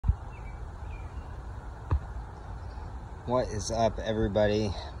What is up,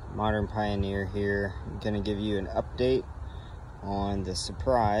 everybody? Modern Pioneer here. I'm going to give you an update on the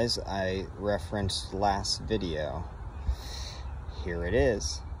surprise I referenced last video. Here it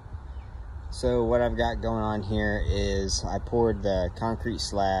is. So what I've got going on here is I poured the concrete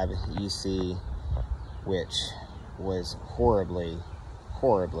slab you see, which was horribly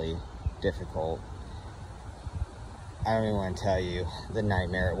difficult. I don't even want to tell you the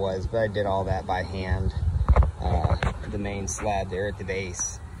nightmare it was, but I did all that by hand. The main slab there at the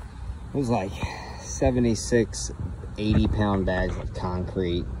base, it was like 76, 80-pound bags of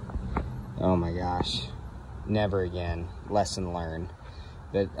concrete. Oh my gosh, never again. Lesson learned.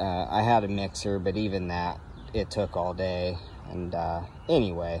 But I had a mixer, but even that, it took all day. And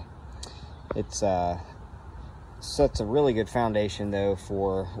anyway, it's sets a really good foundation though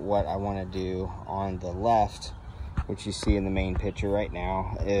for what I want to do on the left, which you see in the main picture right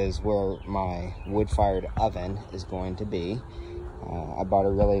now, is where my wood-fired oven is going to be. I bought a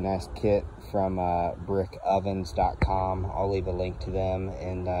really nice kit from brickovens.com. I'll leave a link to them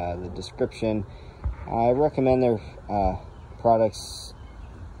in the description. I recommend their products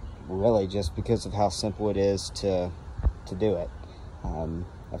really just because of how simple it is to do it.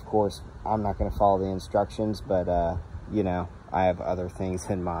 Of course, I'm not going to follow the instructions, but you know, I have other things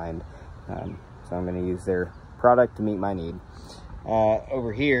in mind. So I'm going to use their product to meet my need.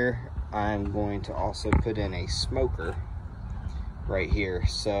 Over here, I'm going to also put in a smoker right here.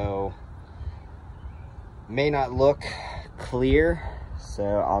 So may not look clear, so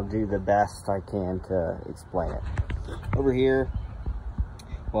I'll do the best I can to explain it. Over here,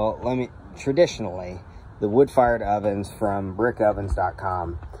 well, traditionally, the wood-fired ovens from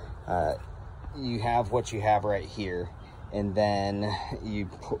brickovens.com, you have what you have right here, and then you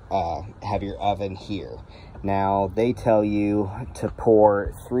have your oven here. Now, they tell you to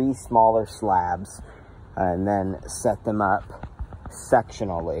pour 3 smaller slabs and then set them up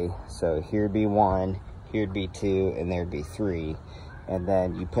sectionally. So here'd be 1, here'd be 2, and there'd be 3. And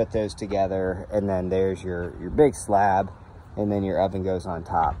then you put those together, and then there's your big slab, and then your oven goes on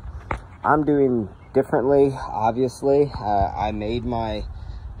top. I'm doing differently, obviously. I made my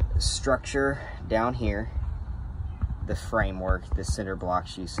structure down here, the framework, the cinder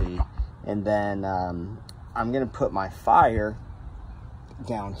blocks you see, and then I'm gonna put my fire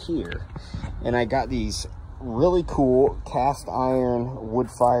down here. And I got these really cool cast iron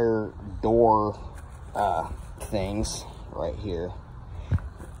wood fire door things right here.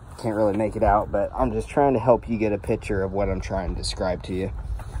 Can't really make it out, but I'm just trying to help you get a picture of what I'm trying to describe to you.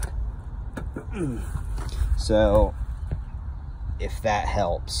 So if that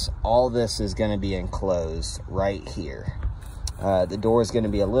helps, all this is going to be enclosed right here. The door is going to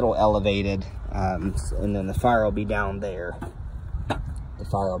be a little elevated, and then the fire will be down there. The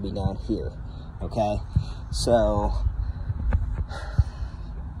fire will be down here. Okay, so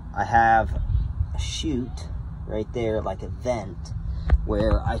I have a chute right there, like a vent,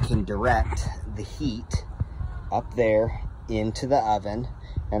 where I can direct the heat up there into the oven,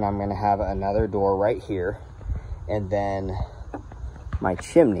 and I'm going to have another door right here, and then my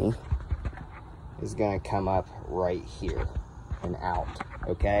chimney is going to come up right here and out.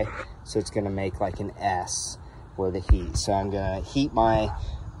 Okay, so it's going to make like an S where the heat. So I'm going to heat my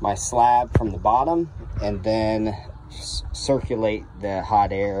slab from the bottom and then circulate the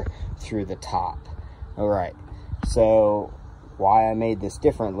hot air through the top. All right, so why I made this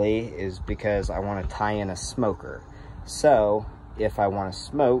differently is because I want to tie in a smoker. So if I want to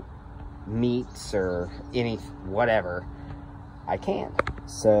smoke meats or whatever, I can.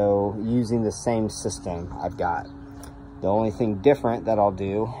 So using the same system I've got. The only thing different that I'll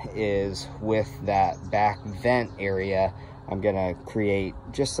do is with that back vent area, I'm gonna create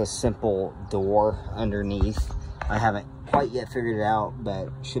just a simple door underneath. I haven't quite yet figured it out, but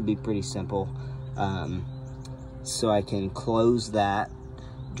should be pretty simple. So I can close that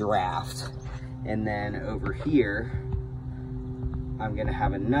draft. And then over here, I'm gonna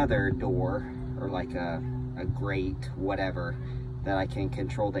have another door, or like a grate, whatever, that I can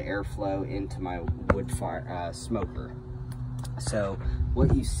control the airflow into my wood fire smoker. So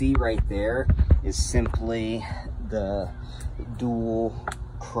what you see right there is simply the dual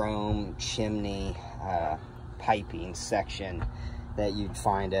chrome chimney piping section that you'd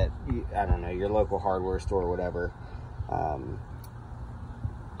find at, I don't know, your local hardware store or whatever.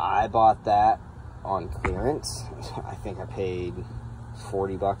 I bought that on clearance. I think I paid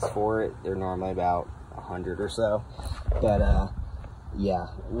 40 bucks for it. They're normally about 100 or so, but yeah,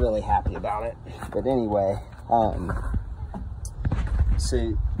 really happy about it. But anyway,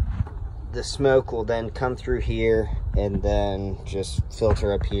 so the smoke will then come through here and then just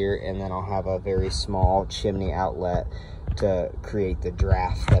filter up here, and then I'll have a very small chimney outlet to create the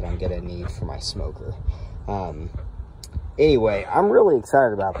draft that I'm gonna need for my smoker. Anyway, I'm really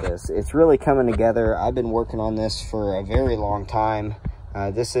excited about this. It's really coming together. I've been working on this for a very long time.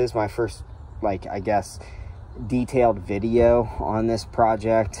 This is my first, like, I guess, detailed video on this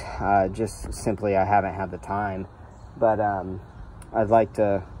project. Just simply I haven't had the time, but I'd like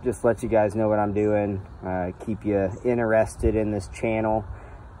to just let you guys know what I'm doing, keep you interested in this channel,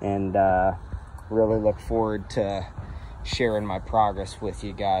 and really look forward to sharing my progress with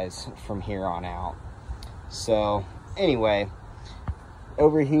you guys from here on out. So anyway,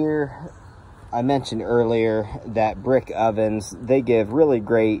 over here, I mentioned earlier that brick ovens, they give really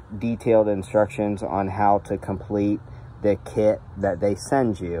great detailed instructions on how to complete the kit that they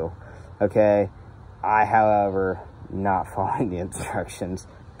send you. Okay, I, however, not following the instructions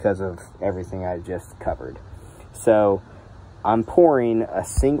because of everything I just covered. So I'm pouring a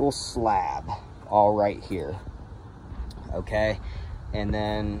single slab all right here. Okay, and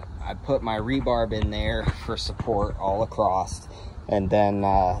then I put my rebarb in there for support all across, and then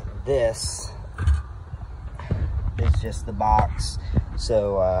this is just the box,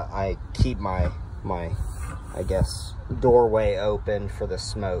 so I keep my I guess doorway open for the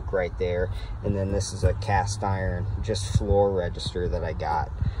smoke right there. And then this is a cast iron just floor register that I got.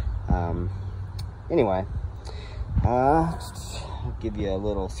 Anyway, I'll give you a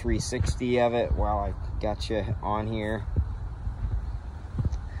little 360 of it while I got you on here.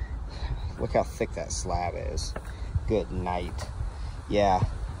 Look how thick that slab is. Good night. Yeah,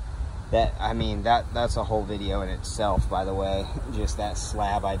 that, I mean, that's a whole video in itself, by the way. Just that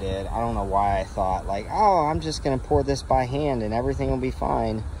slab I did. I don't know why I thought, like, oh, I'm just gonna pour this by hand and everything will be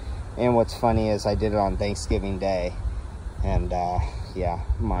fine. And what's funny is I did it on Thanksgiving Day, and yeah,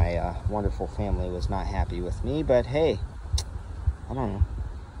 my wonderful family was not happy with me, but hey, I don't know,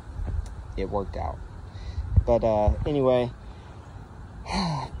 it worked out. But anyway,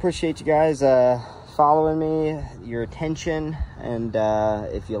 appreciate you guys following me, your attention, and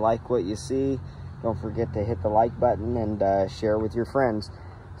if you like what you see, don't forget to hit the like button and share with your friends.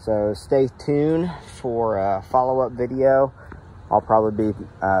 So stay tuned for a follow-up video. I'll probably be,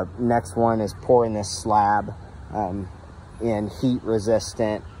 next one is pouring this slab in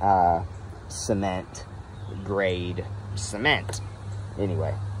heat-resistant cement grade cement.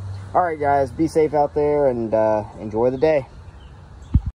 Anyway, all right guys, be safe out there and enjoy the day.